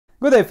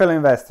Good day, fellow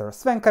investors.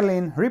 Sven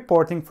Karlin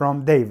reporting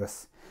from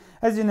Davos.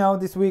 As you know,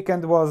 this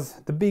weekend was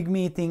the big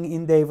meeting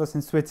in Davos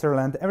in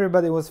Switzerland.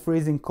 Everybody was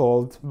freezing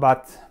cold,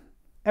 but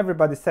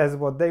everybody says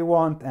what they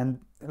want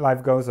and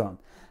life goes on.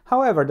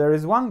 However, there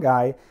is one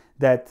guy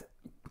that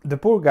the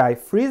poor guy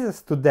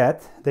freezes to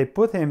death. They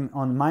put him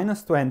on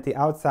 -20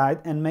 outside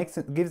and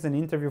gives an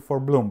interview for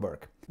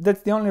Bloomberg.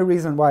 That's the only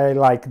reason why I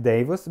like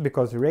Davos,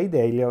 because Ray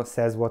Dalio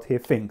says what he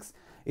thinks.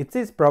 It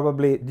is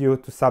probably due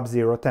to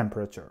sub-zero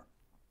temperature.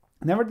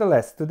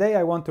 Nevertheless, today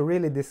I want to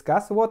really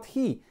discuss what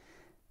he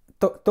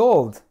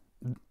told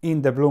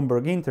in the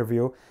Bloomberg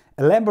interview,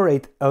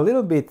 elaborate a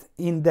little bit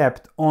in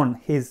depth on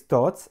his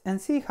thoughts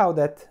and see how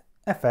that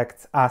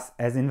affects us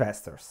as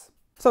investors.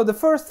 So the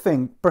first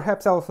thing,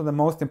 perhaps also the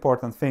most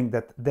important thing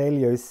that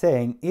Dalio is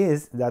saying,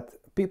 is that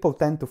people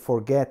tend to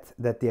forget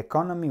that the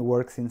economy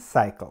works in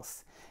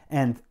cycles.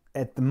 And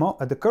at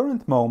the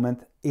current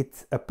moment,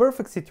 it's a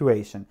perfect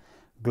situation.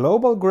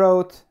 Global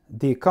growth,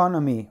 the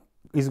economy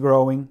is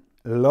growing,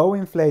 low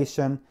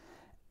inflation,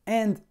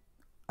 and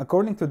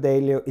according to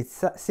Dalio, it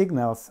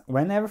signals,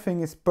 when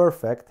everything is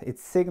perfect, it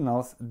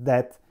signals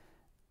that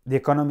the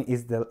economy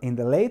is in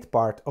the late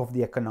part of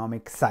the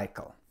economic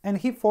cycle. And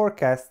he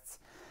forecasts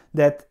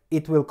that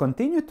it will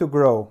continue to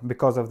grow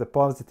because of the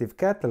positive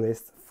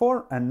catalyst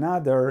for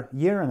another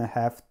year and a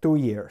half, 2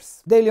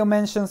 years. Dalio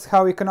mentions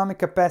how economic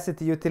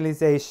capacity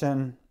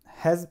utilization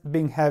has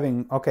been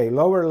having,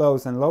 lower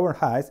lows and lower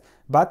highs,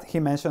 but he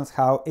mentions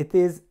how it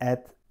is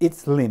at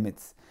its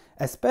limits,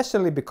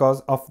 especially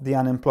because of the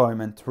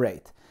unemployment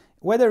rate.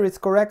 Whether it's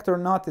correct or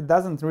not, it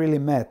doesn't really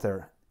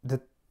matter.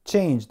 The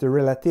change, the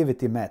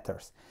relativity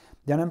matters.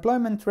 The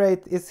unemployment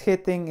rate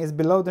is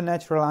below the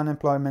natural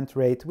unemployment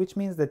rate, which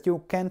means that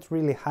you can't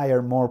really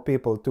hire more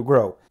people to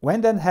grow.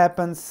 When that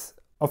happens,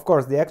 of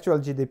course, the actual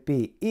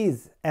GDP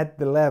is at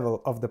the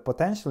level of the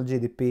potential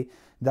GDP,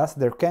 thus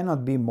there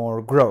cannot be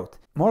more growth.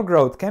 More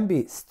growth can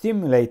be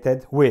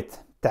stimulated with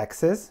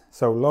taxes,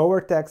 so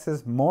lower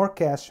taxes, more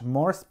cash,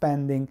 more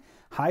spending,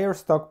 higher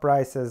stock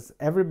prices,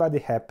 everybody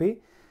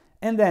happy.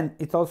 And then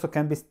it also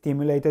can be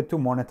stimulated to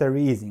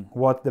monetary easing,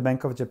 what the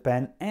Bank of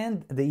Japan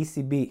and the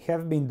ECB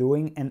have been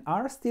doing and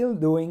are still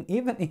doing,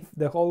 even if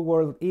the whole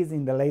world is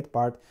in the late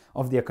part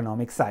of the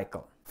economic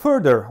cycle.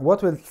 Further,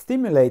 what will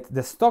stimulate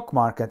the stock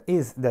market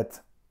is that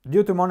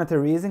due to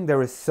monetary easing,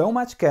 there is so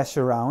much cash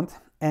around,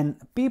 and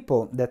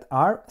people that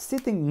are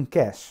sitting in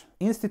cash,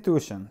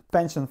 institutions,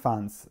 pension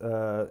funds,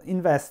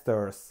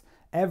 investors,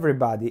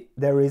 everybody,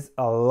 there is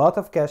a lot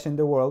of cash in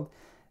the world,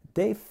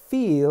 they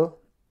feel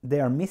they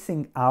are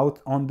missing out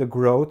on the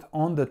growth,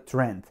 on the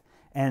trend,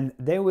 and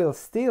they will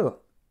still,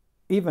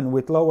 even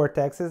with lower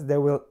taxes, they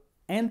will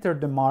enter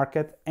the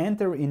market,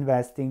 enter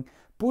investing,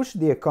 push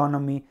the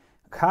economy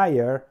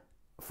higher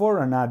for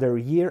another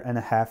year and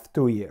a half,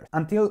 2 years,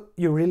 until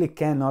you really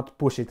cannot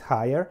push it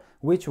higher,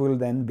 which will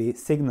then be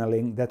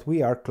signaling that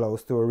we are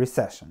close to a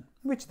recession,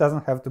 which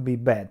doesn't have to be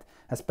bad,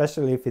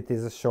 especially if it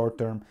is a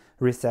short-term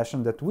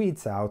recession that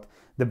weeds out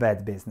the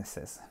bad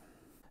businesses.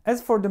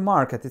 As for the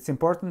market, it's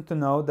important to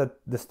know that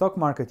the stock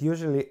market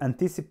usually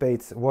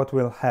anticipates what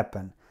will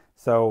happen.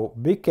 So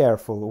be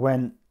careful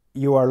when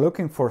you are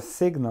looking for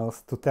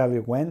signals to tell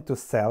you when to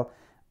sell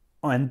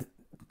and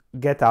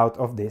get out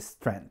of this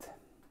trend.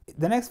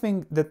 The next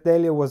thing that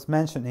Dalio was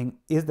mentioning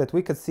is that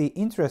we could see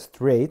interest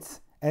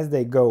rates, as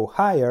they go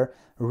higher,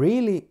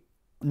 really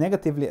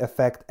negatively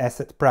affect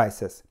asset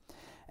prices.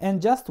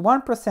 And just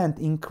 1%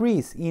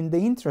 increase in the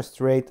interest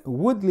rate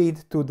would lead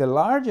to the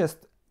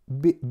largest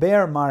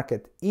bear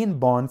market in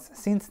bonds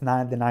since the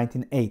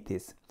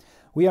 1980s.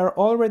 We are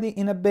already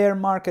in a bear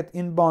market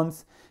in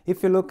bonds.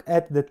 If you look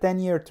at the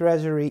 10-year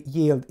treasury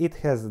yield, it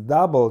has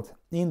doubled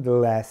in the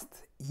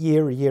last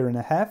year and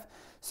a half.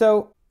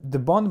 So the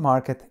bond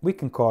market, we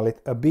can call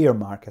it a bear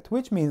market,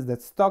 which means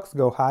that stocks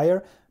go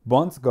higher,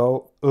 bonds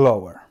go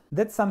lower.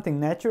 That's something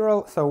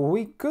natural, so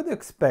we could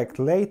expect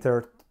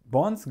later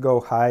bonds go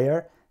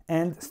higher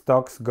and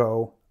stocks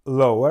go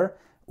lower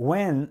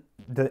when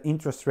the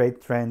interest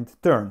rate trend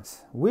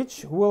turns,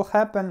 which will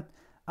happen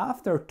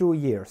after 2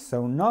 years,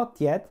 so not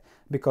yet,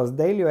 because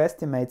Dalio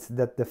estimates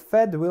that the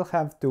Fed will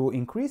have to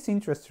increase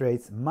interest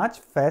rates much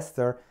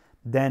faster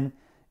than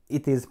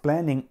it is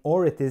planning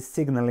or it is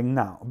signaling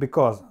now,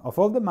 because of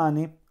all the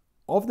money,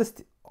 of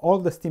all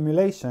the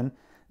stimulation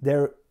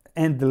there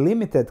and the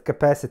limited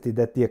capacity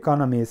that the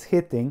economy is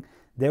hitting,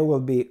 there will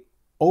be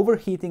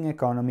overheating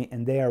economy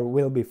and they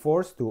will be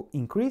forced to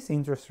increase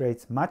interest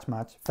rates much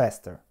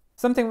faster.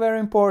 Something very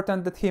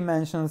important that he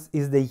mentions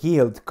is the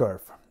yield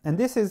curve. And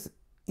this is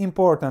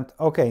important,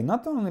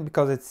 not only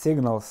because it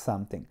signals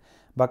something,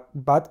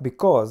 but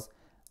because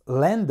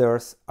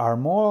lenders are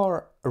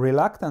more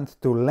reluctant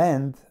to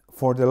lend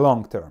for the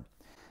long term.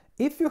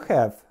 If you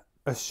have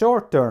a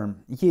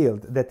short-term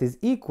yield that is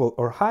equal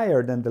or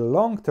higher than the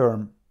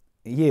long-term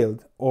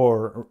yield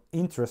or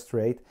interest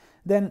rate,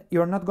 then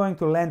you're not going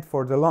to lend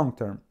for the long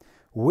term,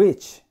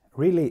 which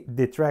really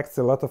detracts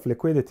a lot of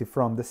liquidity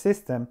from the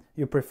system.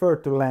 You prefer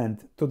to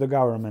lend to the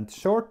government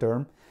short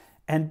term,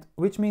 and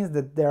which means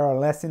that there are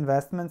less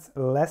investments,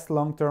 less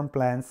long-term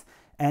plans,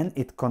 and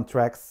it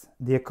contracts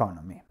the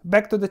economy.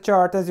 Back to the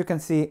chart, as you can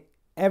see,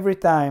 every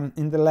time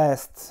in the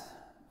last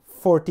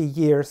 40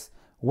 years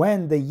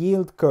when the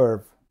yield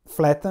curve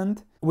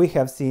flattened, we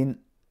have seen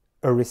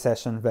a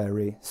recession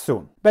very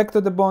soon. Back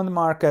to the bond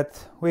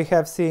market, we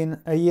have seen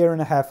a year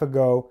and a half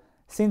ago.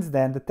 Since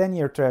then, the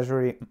 10-year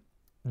treasury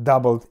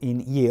doubled in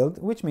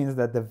yield, which means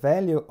that the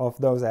value of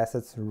those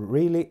assets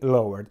really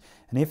lowered.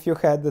 And if you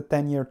had the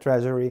 10-year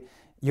treasury,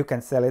 you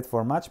can sell it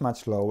for much,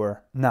 much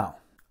lower now.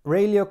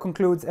 Ray Dalio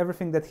concludes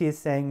everything that he is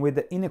saying with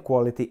the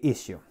inequality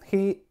issue.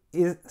 He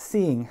is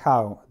seeing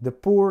how the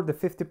poor, the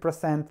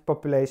 50%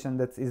 population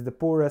that is the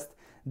poorest,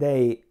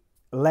 they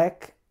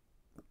lack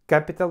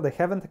capital, they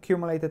haven't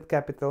accumulated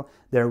capital,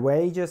 their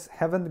wages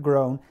haven't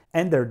grown,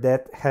 and their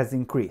debt has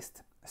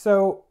increased.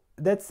 So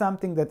that's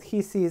something that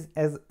he sees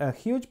as a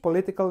huge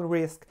political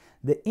risk,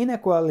 the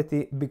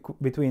inequality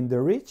between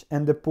the rich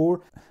and the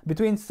poor,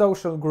 between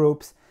social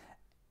groups,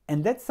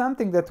 and that's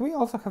something that we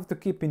also have to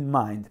keep in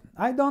mind.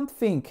 I don't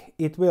think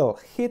it will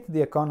hit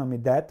the economy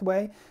that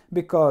way,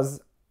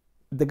 because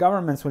the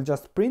governments will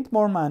just print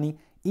more money,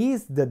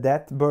 ease the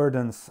debt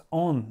burdens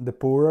on the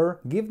poorer,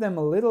 give them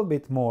a little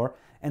bit more,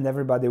 and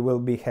everybody will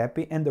be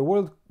happy and the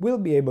world will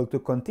be able to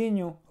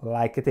continue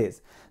like it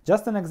is.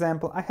 Just an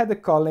example, I had a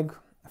colleague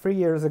 3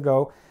 years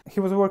ago. He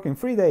was working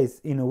 3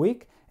 days in a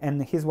week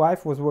and his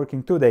wife was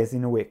working 2 days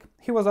in a week.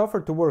 He was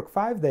offered to work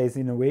 5 days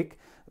in a week.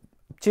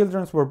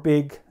 Children were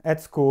big at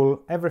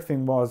school,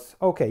 everything was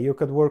okay, you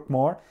could work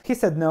more. He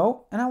said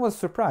no, and I was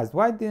surprised.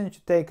 Why didn't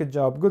you take a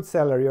job? Good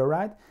salary,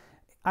 alright?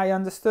 I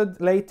understood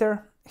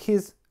later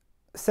his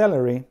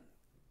salary,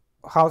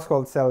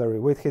 household salary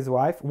with his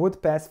wife,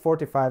 would pass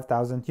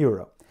 45,000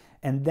 euro,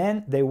 and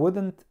then they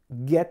wouldn't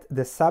get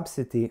the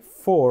subsidy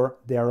for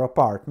their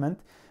apartment,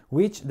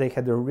 which they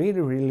had a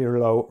really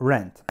low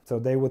rent, so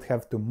they would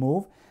have to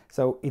move.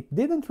 So it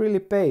didn't really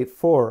pay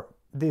for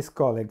this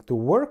colleague to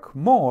work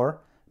more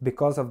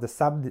because of the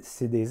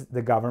subsidies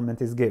the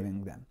government is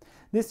giving them.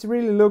 This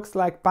really looks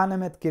like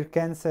panem et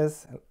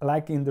circenses,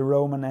 like in the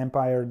Roman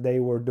Empire they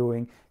were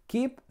doing.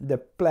 Keep the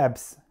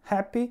plebs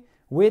happy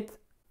with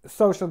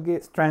social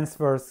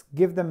transfers,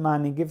 give them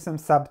money, give them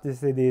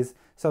subsidies,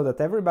 so that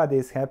everybody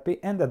is happy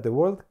and that the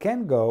world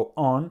can go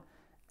on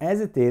as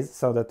it is,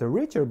 so that the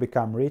richer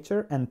become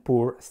richer and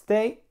poor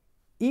stay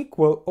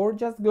equal or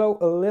just grow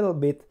a little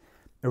bit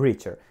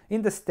richer.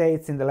 In the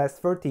States, in the last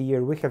 30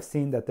 years, we have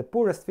seen that the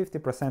poorest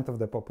 50% of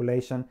the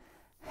population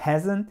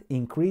hasn't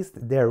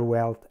increased their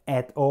wealth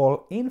at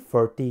all in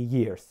 30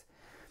 years,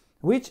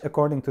 which,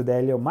 according to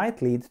Dalio,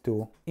 might lead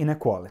to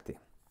inequality.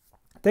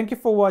 Thank you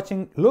for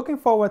watching. Looking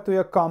forward to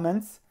your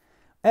comments.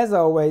 As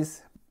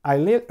always, I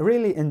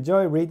really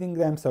enjoy reading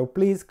them, so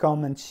please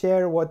comment,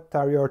 share what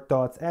are your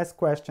thoughts, ask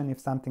questions if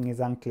something is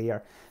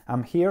unclear.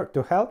 I'm here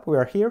to help, we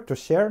are here to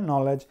share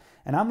knowledge,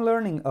 and I'm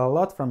learning a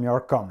lot from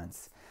your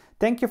comments.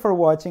 Thank you for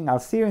watching, I'll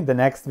see you in the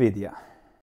next video.